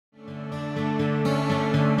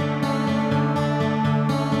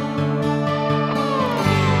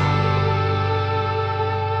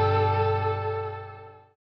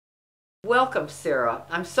Welcome, Sarah.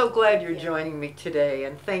 I'm so glad you're joining me today,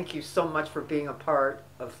 and thank you so much for being a part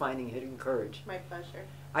of Finding Hidden Courage. My pleasure.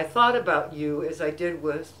 I thought about you as I did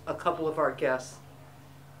with a couple of our guests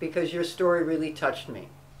because your story really touched me.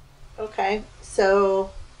 Okay, so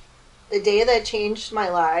the day that changed my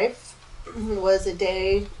life was a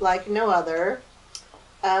day like no other.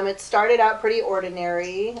 It started out pretty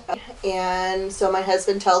ordinary, and so my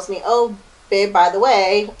husband tells me, "Oh, babe, by the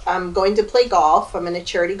way, I'm going to play golf. I'm in a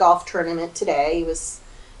charity golf tournament today."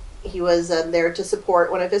 He was there to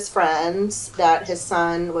support one of his friends that his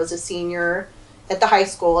son was a senior at the high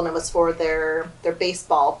school, and it was for their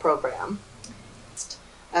baseball program.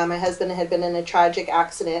 My husband had been in a tragic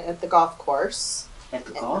accident at the golf course. At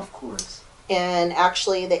the golf course? And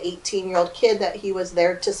actually the 18-year-old kid that he was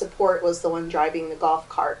there to support was the one driving the golf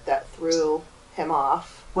cart that threw him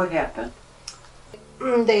off. What happened?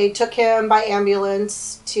 They took him by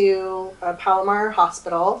ambulance to Palomar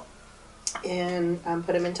Hospital and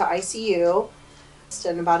put him into ICU.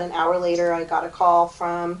 And about an hour later, I got a call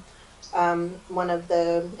from one of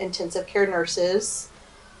the intensive care nurses,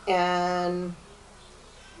 and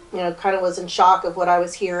kind of was in shock of what I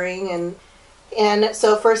was hearing. And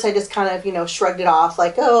so at first I just kind of, shrugged it off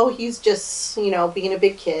like, oh, he's just, being a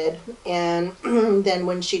big kid. And then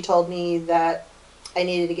when she told me that I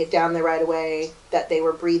needed to get down there right away, that they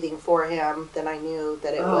were breathing for him, then I knew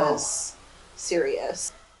that it was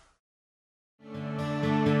serious.